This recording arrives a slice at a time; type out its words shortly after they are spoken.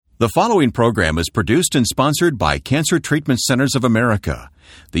The following program is produced and sponsored by Cancer Treatment Centers of America.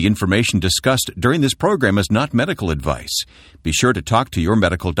 The information discussed during this program is not medical advice. Be sure to talk to your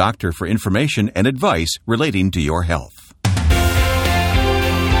medical doctor for information and advice relating to your health.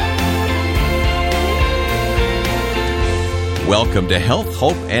 Welcome to Health,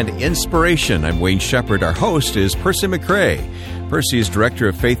 Hope, and Inspiration. I'm Wayne Shepherd. Our host is Percy McRae. Percy is Director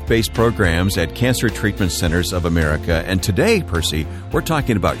of Faith-Based Programs at Cancer Treatment Centers of America. And today, Percy, we're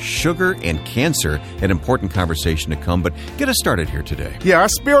talking about sugar and cancer, an important conversation to come. But get us started here today. Yeah, our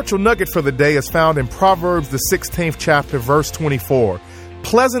spiritual nugget for the day is found in Proverbs, the 16th chapter, verse 24.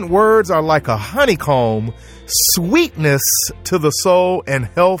 Pleasant words are like a honeycomb, sweetness to the soul and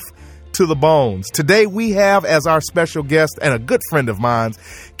health to the bones. Today we have as our special guest and a good friend of mine,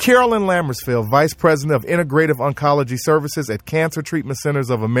 Carolyn Lammersfeld, Vice President of Integrative Oncology Services at Cancer Treatment Centers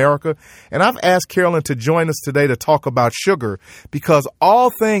of America. And I've asked Carolyn to join us today to talk about sugar because all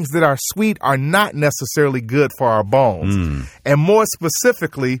things that are sweet are not necessarily good for our bones. And more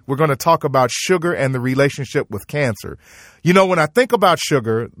specifically, we're going to talk about sugar and the relationship with cancer. You know, when I think about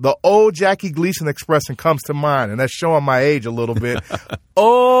sugar, the old Jackie Gleason expression comes to mind, and that's showing my age a little bit.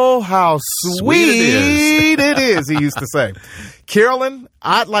 Oh, how sweet it is, he used to say. Carolyn,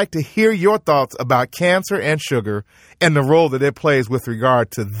 I'd like to hear your thoughts about cancer and sugar and the role that it plays with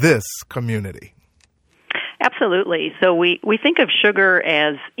regard to this community. Absolutely. So we think of sugar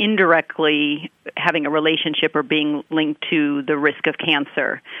as indirectly having a relationship or being linked to the risk of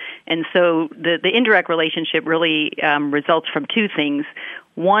cancer. And so the indirect relationship really results from two things.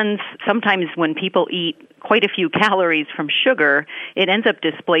 One, sometimes when people eat quite a few calories from sugar, it ends up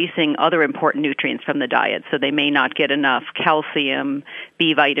displacing other important nutrients from the diet. So they may not get enough calcium,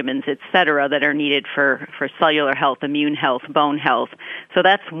 B vitamins, et cetera, that are needed for cellular health, immune health, bone health. So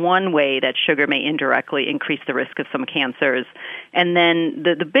that's one way that sugar may indirectly increase the risk of some cancers. And then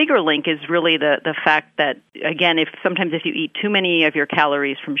the bigger link is really the fact that, again, if you eat too many of your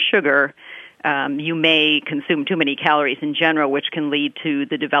calories from sugar, you may consume too many calories in general, which can lead to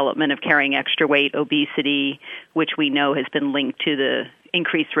the development of carrying extra weight, obesity, which we know has been linked to the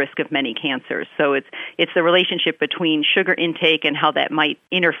increased risk of many cancers. So it's the relationship between sugar intake and how that might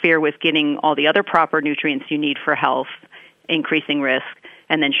interfere with getting all the other proper nutrients you need for health, increasing risk,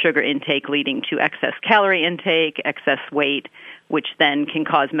 and then sugar intake leading to excess calorie intake, excess weight, which then can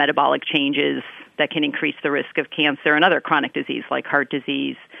cause metabolic changes that can increase the risk of cancer and other chronic disease like heart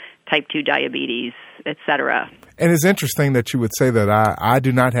disease, type 2 diabetes, et cetera. And it's interesting that you would say that I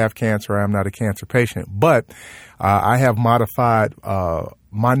do not have cancer. I'm not a cancer patient, but I have modified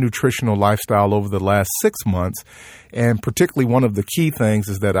my nutritional lifestyle over the last 6 months. And particularly one of the key things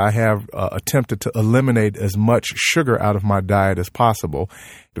is that I have attempted to eliminate as much sugar out of my diet as possible.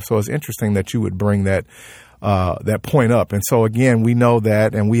 So it's interesting that you would bring that point up. And so, again, we know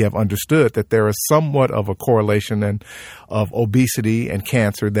that and we have understood that there is somewhat of a correlation of obesity and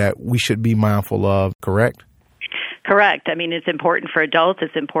cancer that we should be mindful of, correct? Correct. I mean, it's important for adults.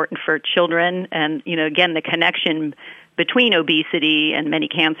 It's important for children. And, again, the connection between obesity and many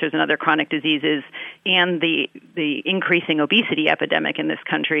cancers and other chronic diseases and the increasing obesity epidemic in this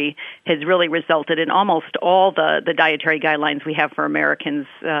country has really resulted in almost all the dietary guidelines we have for Americans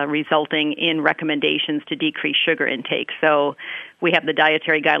resulting in recommendations to decrease sugar intake. So we have the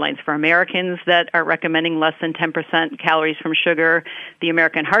dietary guidelines for Americans that are recommending less than 10% calories from sugar. The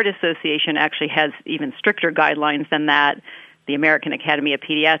American Heart Association actually has even stricter guidelines than that. The American Academy of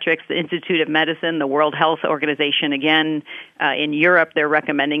Pediatrics, the Institute of Medicine, the World Health Organization, again, in Europe, they're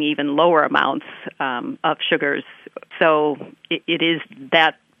recommending even lower amounts of sugars. So it is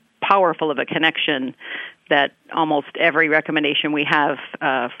that powerful of a connection that almost every recommendation we have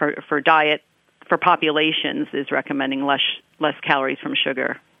for diet for populations is recommending less calories from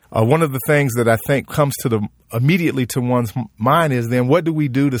sugar. One of the things that I think comes immediately to one's mind is then what do we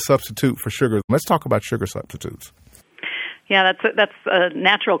do to substitute for sugar? Let's talk about sugar substitutes. Yeah, that's a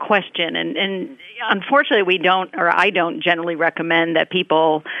natural question, and unfortunately, I don't generally recommend that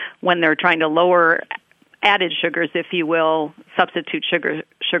people, when they're trying to lower added sugars, if you will, substitute sugar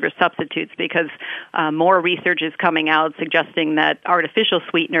substitutes, because more research is coming out suggesting that artificial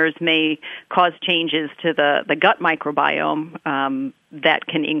sweeteners may cause changes to the gut microbiome that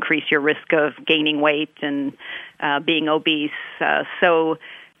can increase your risk of gaining weight and being obese. So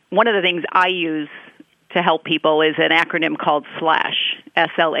one of the things I use to help people is an acronym called SLASH,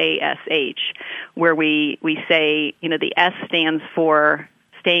 SLASH, where we say, the S stands for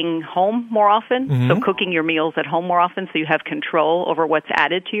staying home more often, so cooking your meals at home more often so you have control over what's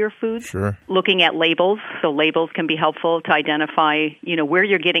added to your food. Sure. Looking at labels, so labels can be helpful to identify, where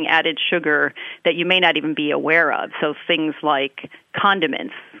you're getting added sugar that you may not even be aware of. So things like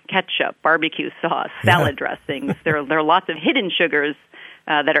condiments, ketchup, barbecue sauce, salad dressings. There are lots of hidden sugars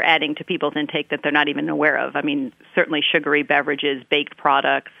that are adding to people's intake that they're not even aware of. I mean, certainly sugary beverages, baked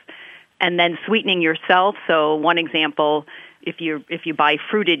products, and then sweetening yourself. So one example, if you buy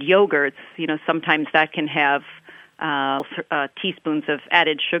fruited yogurts, sometimes that can have teaspoons of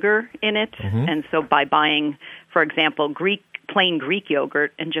added sugar in it. And so by buying, for example, plain Greek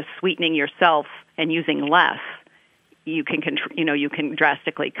yogurt and just sweetening yourself and using less, you can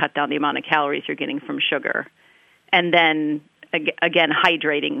drastically cut down the amount of calories you're getting from sugar. And then again,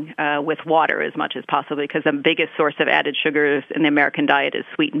 hydrating with water as much as possible, because the biggest source of added sugars in the American diet is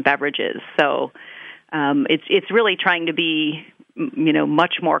sweetened beverages. So it's really trying to be,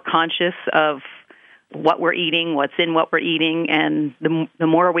 much more conscious of what we're eating, what's in what we're eating, and the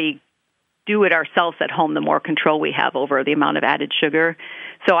more we do it ourselves at home, the more control we have over the amount of added sugar.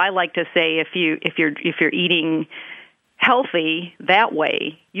 So I like to say, if you're eating healthy that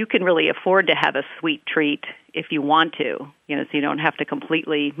way, you can really afford to have a sweet treat if you want to, so you don't have to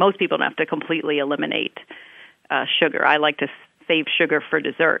most people don't have to completely eliminate sugar. I like to save sugar for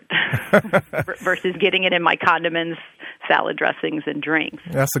dessert versus getting it in my condiments, salad dressings, and drinks.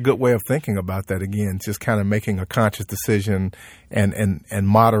 That's a good way of thinking about that. Again, just kind of making a conscious decision and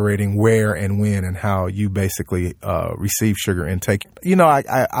moderating where and when and how you basically receive sugar intake.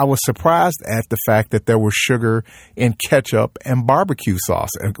 I was surprised at the fact that there was sugar in ketchup and barbecue sauce,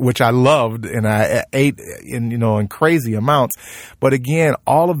 which I loved and I ate in crazy amounts. But again,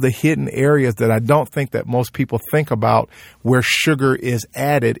 all of the hidden areas that I don't think that most people think about where sugar is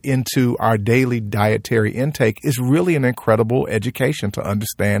added into our daily dietary intake is really an incredible education to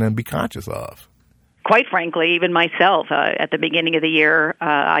understand and be conscious of. Quite frankly, even myself, at the beginning of the year,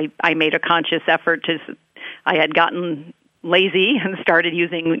 I made a conscious effort I had gotten lazy and started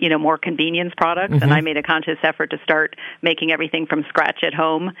using, more convenience products, and I made a conscious effort to start making everything from scratch at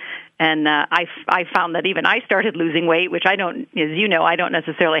home. And I found that even I started losing weight, which I don't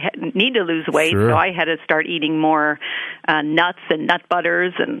necessarily need to lose weight, so I had to start eating more nuts and nut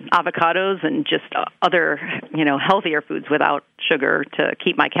butters and avocados and just other, healthier foods without sugar to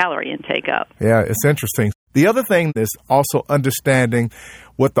keep my calorie intake up. Yeah, it's interesting. The other thing is also understanding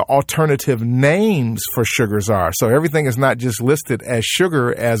what the alternative names for sugars are. So everything is not just listed as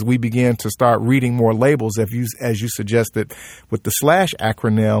sugar as we begin to start reading more labels, as you suggested with the /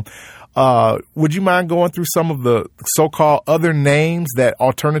 acronym. Would you mind going through some of the so-called other names, that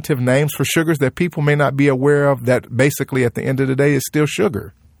alternative names for sugars that people may not be aware of, that basically at the end of the day is still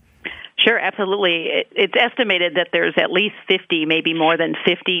sugar? Sure, absolutely. It's estimated that there's at least 50, maybe more than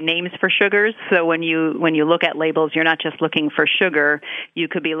 50 names for sugars. So when you look at labels, you're not just looking for sugar. You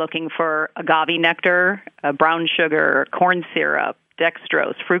could be looking for agave nectar, brown sugar, corn syrup,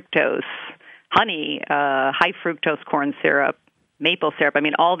 dextrose, fructose, honey, high fructose corn syrup, maple syrup. I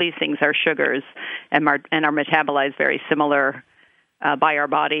mean, all these things are sugars and are metabolized very similar by our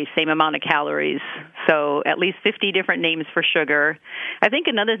body, same amount of calories. So at least 50 different names for sugar. I think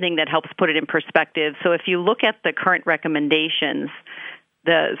another thing that helps put it in perspective, so if you look at the current recommendations,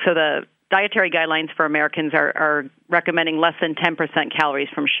 the dietary guidelines for Americans are recommending less than 10% calories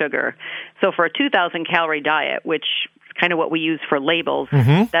from sugar. So for a 2,000-calorie diet, which is kind of what we use for labels,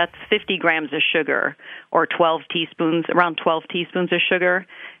 that's 50 grams of sugar or around 12 teaspoons of sugar.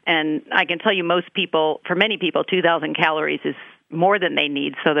 And I can tell you for many people, 2,000 calories is more than they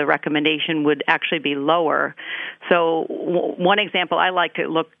need, so the recommendation would actually be lower. So one example I like to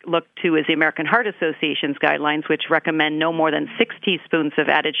look to is the American Heart Association's guidelines, which recommend no more than 6 teaspoons of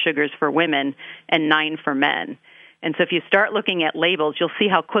added sugars for women and 9 for men. And so if you start looking at labels, you'll see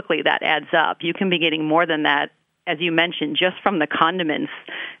how quickly that adds up. You can be getting more than that, as you mentioned, just from the condiments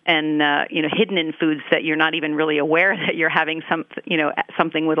and hidden in foods that you're not even really aware that you're having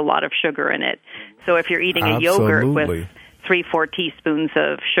something with a lot of sugar in it. So if you're eating a yogurt with 3-4 teaspoons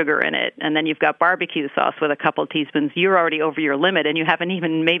of sugar in it, and then you've got barbecue sauce with a couple teaspoons, you're already over your limit, and you haven't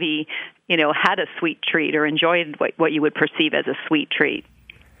even maybe had a sweet treat or enjoyed what you would perceive as a sweet treat.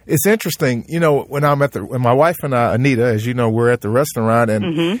 It's interesting, when when my wife and I, Anita, as you know, we're at the restaurant,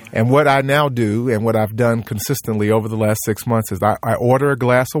 and what I now do and what I've done consistently over the last 6 months is I order a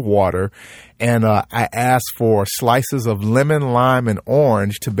glass of water, and I ask for slices of lemon, lime, and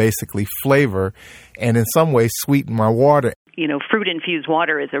orange to basically flavor and in some way sweeten my water. fruit infused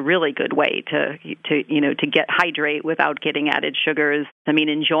water is a really good way to hydrate without getting added sugars. I mean,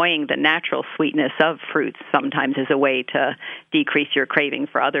 enjoying the natural sweetness of fruits sometimes is a way to decrease your craving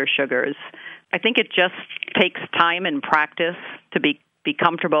for other sugars. I think it just takes time and practice to be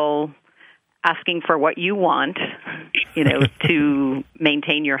comfortable asking for what you want, to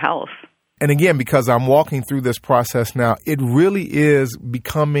maintain your health. And again, because I'm walking through this process now, it really is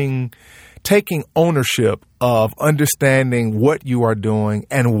taking ownership of understanding what you are doing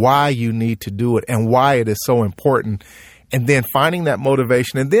and why you need to do it and why it is so important, and then finding that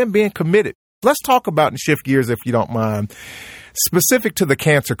motivation and then being committed. Let's talk about and shift gears, if you don't mind, specific to the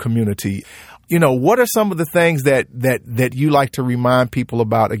cancer community. What are some of the things that you like to remind people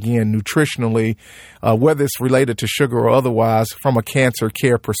about, again, nutritionally, whether it's related to sugar or otherwise, from a cancer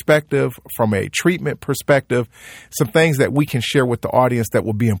care perspective, from a treatment perspective, some things that we can share with the audience that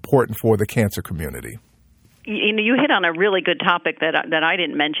will be important for the cancer community? You hit on a really good topic that I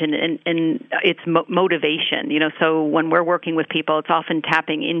didn't mention, and it's motivation. So when we're working with people, it's often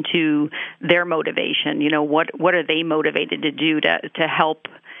tapping into their motivation. What are they motivated to do to help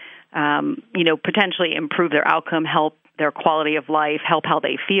potentially improve their outcome, help their quality of life, help how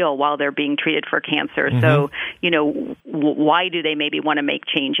they feel while they're being treated for cancer. Mm-hmm. So, why do they maybe want to make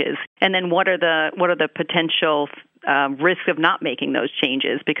changes? And then what are the potential risks of not making those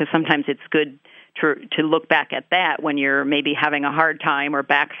changes? Because sometimes it's good to look back at that when you're maybe having a hard time or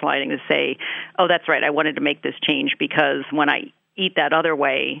backsliding, to say, oh, that's right, I wanted to make this change because when I eat that other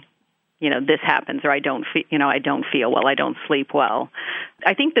way, this happens, or I don't feel well, I don't sleep well.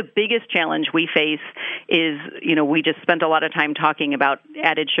 I think the biggest challenge we face is, we just spent a lot of time talking about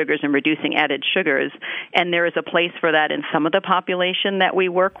added sugars and reducing added sugars, and there is a place for that in some of the population that we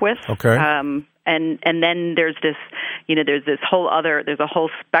work with. Okay. And then there's this, there's a whole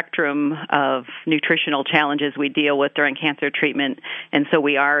spectrum of nutritional challenges we deal with during cancer treatment, and so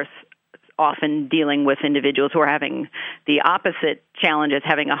we are often dealing with individuals who are having the opposite challenges,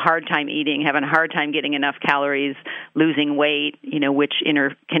 having a hard time eating, having a hard time getting enough calories, losing weight, which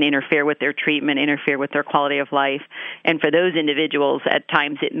can interfere with their treatment, interfere with their quality of life. And for those individuals, at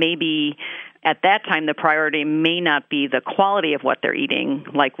times it may be, at that time, the priority may not be the quality of what they're eating,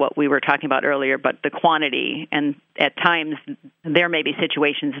 like what we were talking about earlier, but the quantity. And at times, there may be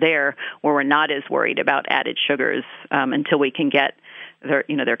situations there where we're not as worried about added sugars until we can get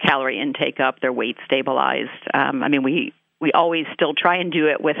their calorie intake up, their weight stabilized. We always still try and do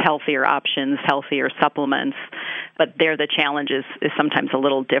it with healthier options, healthier supplements, but there the challenge is sometimes a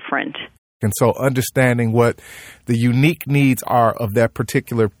little different. And so understanding what the unique needs are of that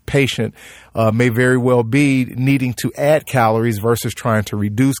particular patient may very well be needing to add calories versus trying to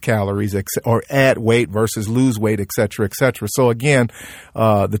reduce calories, or add weight versus lose weight, et cetera, et cetera. So again,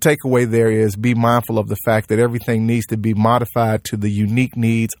 the takeaway there is be mindful of the fact that everything needs to be modified to the unique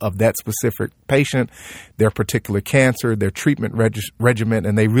needs of that specific patient, their particular cancer, their treatment regimen,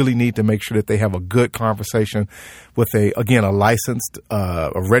 and they really need to make sure that they have a good conversation with a licensed,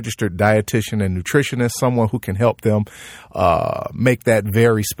 a registered dietitian and nutritionist, someone who can help them make that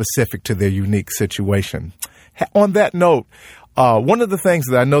very specific to their unique situation. On that note, one of the things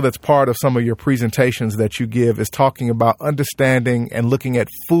that I know that's part of some of your presentations that you give is talking about understanding and looking at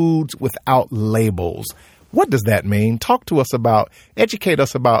foods without labels. What does that mean? Educate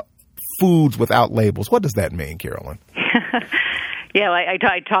us about foods without labels. What does that mean, Carolyn? Yeah,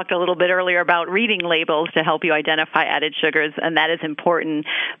 I talked a little bit earlier about reading labels to help you identify added sugars, and that is important.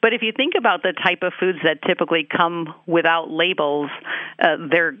 But if you think about the type of foods that typically come without labels,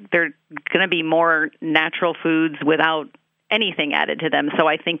 they're going to be more natural foods without anything added to them. So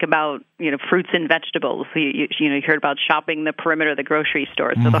I think about, fruits and vegetables. You heard about shopping the perimeter of the grocery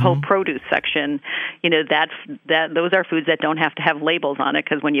store. So the whole produce section, those are foods that don't have to have labels on it,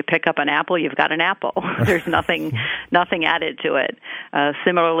 because when you pick up an apple, you've got an apple. There's nothing added to it.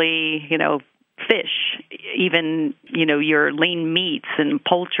 Similarly, fish, even, your lean meats and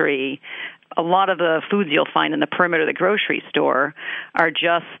poultry, a lot of the foods you'll find in the perimeter of the grocery store are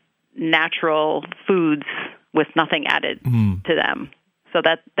just natural foods with nothing added to them. So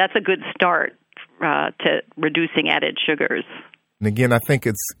that's a good start to reducing added sugars. And again, I think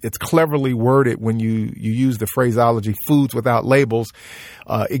it's cleverly worded when you use the phraseology "foods without labels."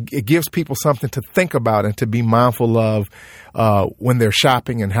 It gives people something to think about and to be mindful of when they're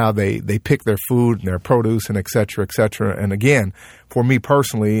shopping and how they pick their food and their produce and et cetera, et cetera. And again, for me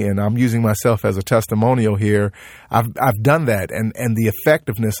personally, and I'm using myself as a testimonial here, I've done that, and the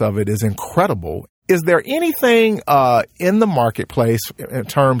effectiveness of it is incredible. Is there anything in the marketplace in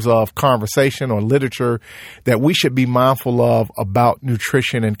terms of conversation or literature that we should be mindful of about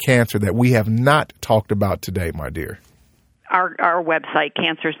nutrition and cancer that we have not talked about today, my dear? our website,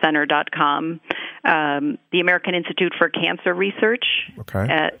 cancercenter.com, the American Institute for Cancer Research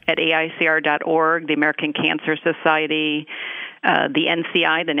at AICR.org, the American Cancer Society, the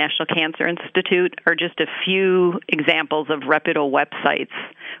NCI, the National Cancer Institute, are just a few examples of reputable websites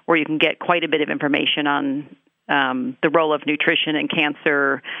where you can get quite a bit of information on the role of nutrition in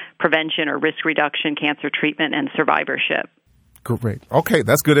cancer prevention or risk reduction, cancer treatment, and survivorship. Great. Okay,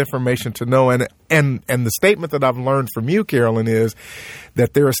 that's good information to know. And the statement that I've learned from you, Carolyn, is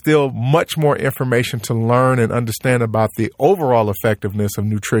that there is still much more information to learn and understand about the overall effectiveness of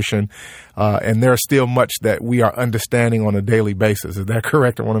nutrition, and there's still much that we are understanding on a daily basis. Is that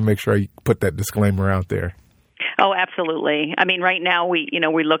correct? I want to make sure I put that disclaimer out there. Oh, absolutely. I mean, right now we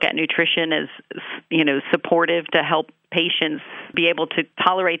look at nutrition as, supportive to help patients be able to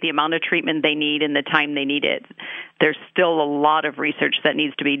tolerate the amount of treatment they need and the time they need it. There's still a lot of research that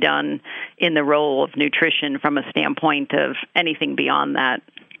needs to be done in the role of nutrition from a standpoint of anything beyond that.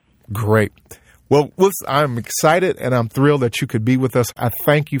 Great. Well, I'm excited and I'm thrilled that you could be with us. I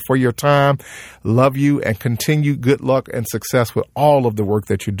thank you for your time. Love you and continue good luck and success with all of the work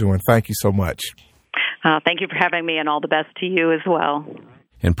that you're doing. Thank you so much. Thank you for having me, and all the best to you as well.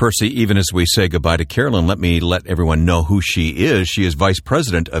 And Percy, even as we say goodbye to Carolyn, let everyone know who she is. She is Vice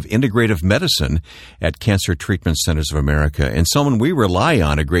President of Integrative Medicine at Cancer Treatment Centers of America, and someone we rely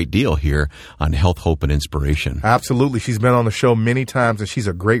on a great deal here on Health, Hope, and Inspiration. Absolutely. She's been on the show many times, and she's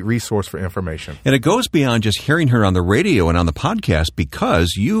a great resource for information. And it goes beyond just hearing her on the radio and on the podcast,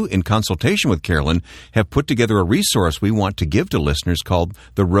 because you, in consultation with Carolyn, have put together a resource we want to give to listeners called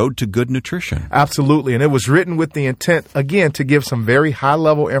The Road to Good Nutrition. Absolutely. And it was written with the intent, again, to give some very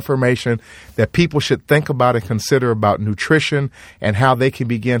high-level information that people should think about and consider about nutrition and how they can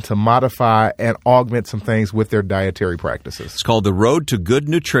begin to modify and augment some things with their dietary practices. It's called The Road to Good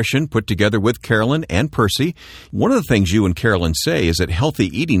Nutrition, put together with Carolyn and Percy. One of the things you and Carolyn say is that healthy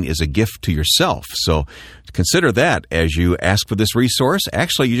eating is a gift to yourself. So consider that as you ask for this resource.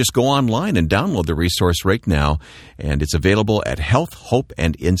 Actually, you just go online and download the resource right now, and it's available at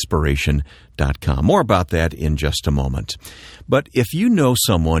healthhopeandinspiration.com. More about that in just a moment. But if you know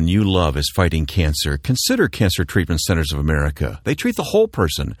someone you love is fighting cancer, consider Cancer Treatment Centers of America. They treat the whole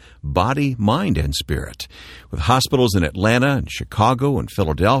person, body, mind, and spirit. With hospitals in Atlanta and Chicago and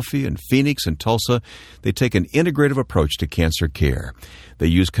Philadelphia and Phoenix and Tulsa, they take an integrative approach to cancer care. They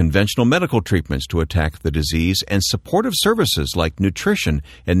use conventional medical treatments to attack the disease and supportive services like nutrition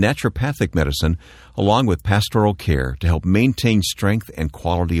and naturopathic medicine, along with pastoral care to help maintain strength and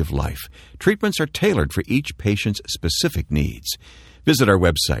quality of life. Treatments are tailored for each patient's specific needs. Visit our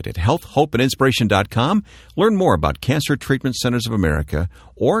website at healthhopeandinspiration.com, learn more about Cancer Treatment Centers of America,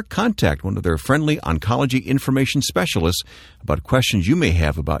 or contact one of their friendly oncology information specialists about questions you may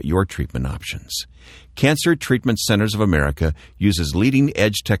have about your treatment options. Cancer Treatment Centers of America uses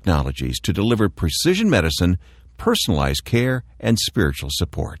leading-edge technologies to deliver precision medicine, personalized care, and spiritual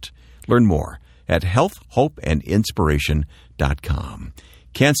support. Learn more at healthhopeandinspiration.com.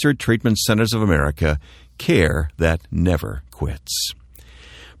 Cancer Treatment Centers of America, care that never quits.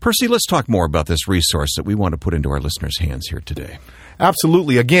 Percy, let's talk more about this resource that we want to put into our listeners' hands here today.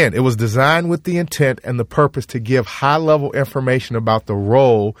 Absolutely. Again, it was designed with the intent and the purpose to give high-level information about the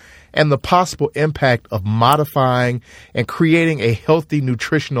role and the possible impact of modifying and creating a healthy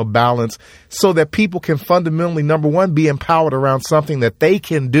nutritional balance so that people can fundamentally, number one, be empowered around something that they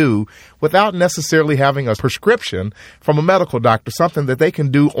can do without necessarily having a prescription from a medical doctor, something that they can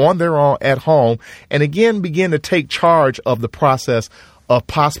do on their own at home, and again, begin to take charge of the process of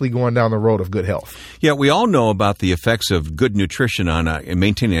possibly going down the road of good health. Yeah, we all know about the effects of good nutrition on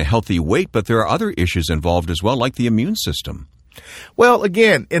maintaining a healthy weight, but there are other issues involved as well, like the immune system. Well,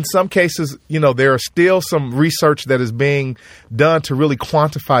 again, in some cases, there are still some research that is being done to really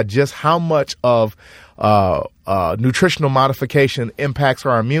quantify just how much of nutritional modification impacts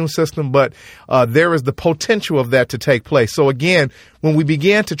our immune system, but there is the potential of that to take place. So again, when we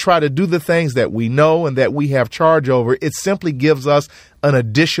begin to try to do the things that we know and that we have charge over, it simply gives us an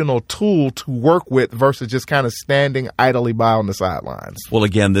additional tool to work with versus just kind of standing idly by on the sidelines. Well,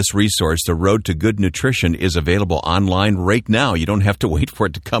 again, this resource, The Road to Good Nutrition, is available online right now. You don't have to wait for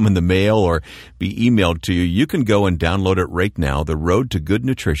it to come in the mail or be emailed to you. You can go and download it right now, The Road to Good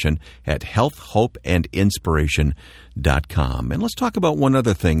Nutrition, at healthhopeandinspiration.com. And let's talk about one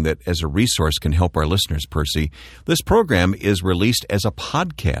other thing that as a resource can help our listeners, Percy. This program is released as a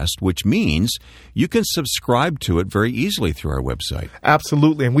podcast, which means you can subscribe to it very easily through our website.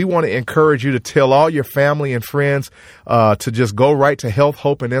 Absolutely. And we want to encourage you to tell all your family and friends to just go right to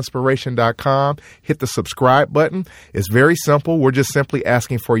healthhopeandinspiration.com, hit the subscribe button. It's very simple. We're just simply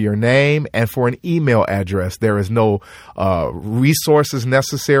asking for your name and for an email address. There is no resources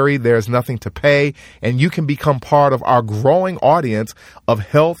necessary. There's nothing to pay. And you can become part of our growing audience of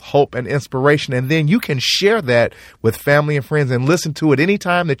health, hope, and inspiration. And then you can share that with family and friends and listen to it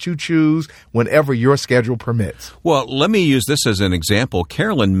anytime that you choose, whenever your schedule permits. Well, let me use this as an example.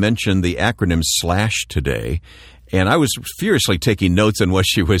 Carolyn mentioned the acronym SLASH today. And I was furiously taking notes on what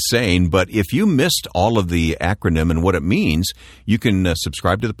she was saying, but if you missed all of the acronym and what it means, you can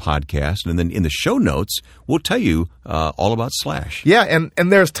subscribe to the podcast, and then in the show notes, we'll tell you all about SLASH. Yeah,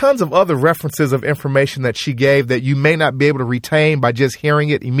 and there's tons of other references of information that she gave that you may not be able to retain by just hearing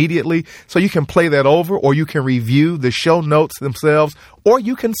it immediately. So you can play that over, or you can review the show notes themselves, or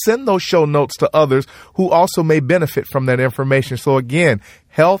you can send those show notes to others who also may benefit from that information. So again,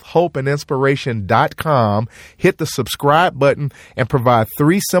 healthhopeandinspiration.com. Hit the subscribe button and provide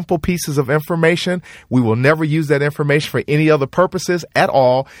 3 simple pieces of information. We will never use that information for any other purposes at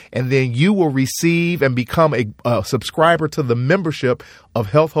all. And then you will receive and become a subscriber to the membership of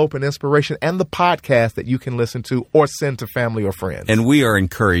Health, Hope, and Inspiration and the podcast that you can listen to or send to family or friends. And we are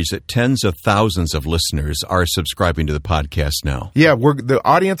encouraged that tens of thousands of listeners are subscribing to the podcast now. Yeah, the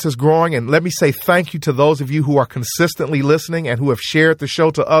audience is growing. And let me say thank you to those of you who are consistently listening and who have shared the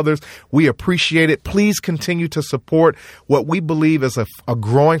show to others. We appreciate it. Please continue to support what we believe is a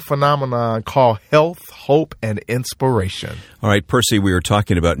growing phenomenon called health, hope, and inspiration. All right, Percy, we were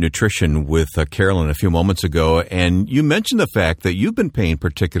talking about nutrition with Carolyn a few moments ago, and you mentioned the fact that you've been paying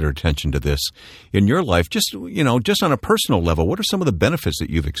particular attention to this in your life. Just on a personal level, what are some of the benefits that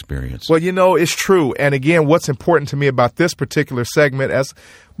you've experienced? Well, it's true. And again, what's important to me about this particular segment,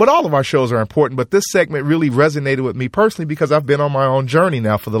 but all of our shows are important, but this segment really resonated with me personally because I've been on my own journey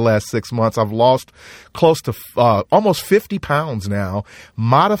now for the last 6 months. I've lost close to almost 50 pounds now,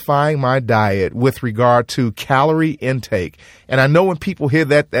 modifying my diet with regard to calorie intake. And I know when people hear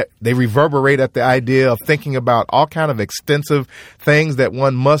that they reverberate at the idea of thinking about all kind of extensive things that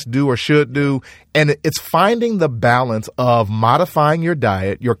one must do or should do. And it's finding the balance of modifying your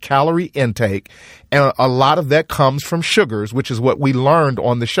diet, your calorie intake, and a lot of that comes from sugars, which is what we learned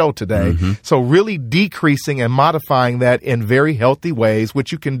on the show today. Mm-hmm. So really decreasing and modifying that in very healthy ways,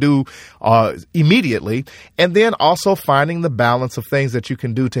 which you can do immediately. And then also finding the balance of things that you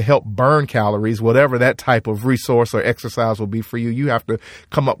can do to help burn calories, whatever that type of resource or exercise will be for you. You have to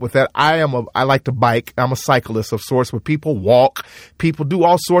come up with that. I like to bike. I'm a cyclist of sorts, where people walk, people do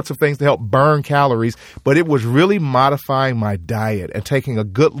all sorts of things to help burn calories. But it was really modifying my diet and taking a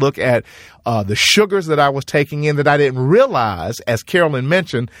good look at the sugars that I was taking in that I didn't realize, as Carolyn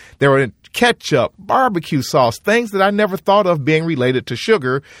mentioned, there were ketchup, barbecue sauce, things that I never thought of being related to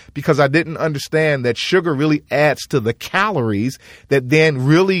sugar because I didn't understand that sugar really adds to the calories that then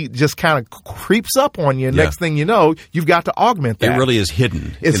really just kind of creeps up on you. Next thing you know, you've got to augment that. It really is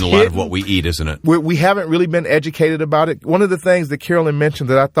hidden in a lot of what we eat, isn't it? We haven't really been educated about it. One of the things that Carolyn mentioned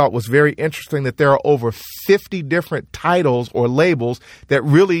that I thought was very interesting, that there are over 50 different titles or labels that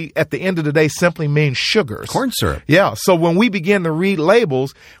really, at the end of the day, simply mean sugars. Corn syrup. Yeah. So when we begin to read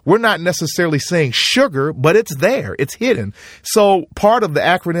labels, we're not necessarily saying sugar, but it's there. It's hidden. So part of the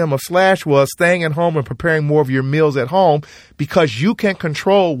acronym of SLASH was staying at home and preparing more of your meals at home, because you can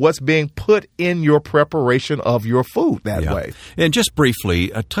control what's being put in your preparation of your food that way. And just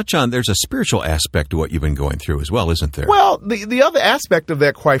briefly, touch on, there's a spiritual aspect to what you've been going through as well, isn't there? Well, the other aspect of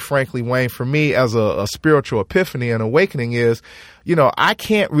that, quite frankly, Wayne, for me as a spiritual epiphany and awakening is, I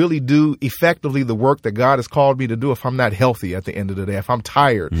can't really do effectively the work that God has called me to do if I'm not healthy at the end of the day, if I'm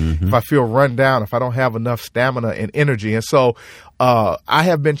tired, if I feel run down, if I don't have enough stamina and energy. And so I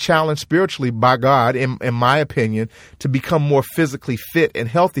have been challenged spiritually by God, in my opinion, to become more physically fit and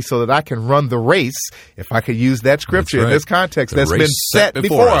healthy so that I can run the race, if I could use that scripture in this context, that's been set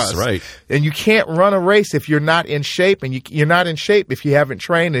before us. Right. And you can't run a race if you're not in shape, and you're not in shape if you haven't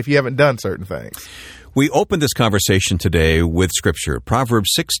trained and if you haven't done certain things. We opened this conversation today with Scripture,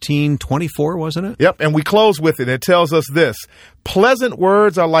 Proverbs 16:24, wasn't it? Yep, and we close with it. It tells us this: pleasant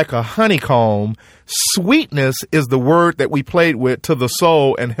words are like a honeycomb. Sweetness is the word that we played with to the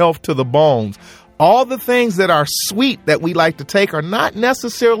soul, and health to the bones. all the things that are sweet that we like to take are not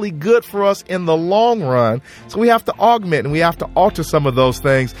necessarily good for us in the long run. So we have to augment and we have to alter some of those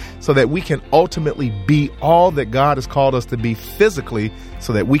things so that we can ultimately be all that God has called us to be physically,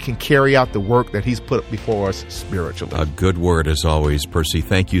 so that we can carry out the work that He's put before us spiritually. A good word as always, Percy.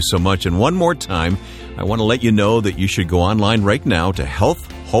 Thank you so much. And one more time, I want to let you know that you should go online right now to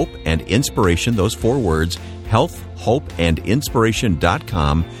Health, Hope, and Inspiration, those 4 words,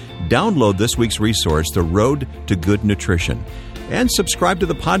 healthhopeandinspiration.com. Download this week's resource, The Road to Good Nutrition. And subscribe to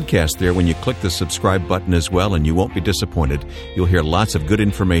the podcast there when you click the subscribe button as well, and you won't be disappointed. You'll hear lots of good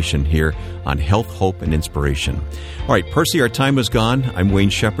information here on Health, Hope, and Inspiration. All right, Percy, our time is gone. I'm Wayne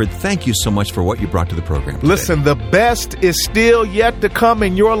Shepherd. Thank you so much for what you brought to the program today. Listen, the best is still yet to come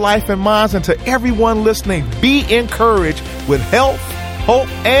in your life and mine. And to everyone listening, be encouraged with health, hope,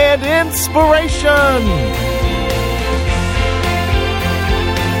 and inspiration.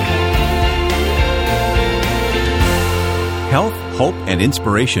 Health, Hope, and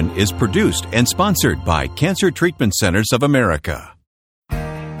Inspiration is produced and sponsored by Cancer Treatment Centers of America.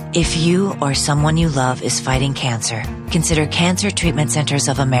 If you or someone you love is fighting cancer, consider Cancer Treatment Centers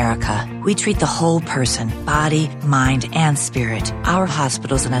of America. We treat the whole person, body, mind, and spirit. Our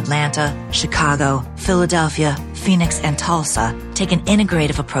hospitals in Atlanta, Chicago, Philadelphia, Phoenix, and Tulsa take an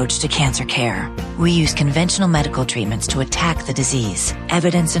integrative approach to cancer care. We use conventional medical treatments to attack the disease,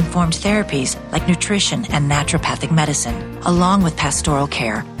 evidence-informed therapies like nutrition and naturopathic medicine, along with pastoral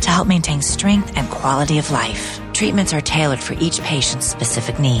care to help maintain strength and quality of life. Treatments are tailored for each patient's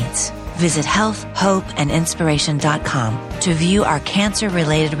specific needs. Visit healthhopeandinspiration.com to view our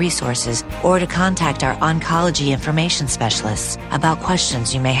cancer-related resources or to contact our oncology information specialists about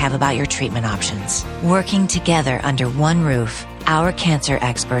questions you may have about your treatment options. Working together under one roof, our cancer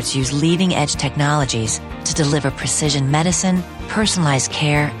experts use leading-edge technologies to deliver precision medicine, personalized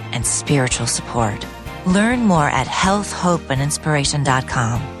care, and spiritual support. Learn more at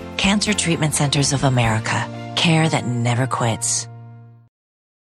healthhopeandinspiration.com. Cancer Treatment Centers of America. Care that never quits.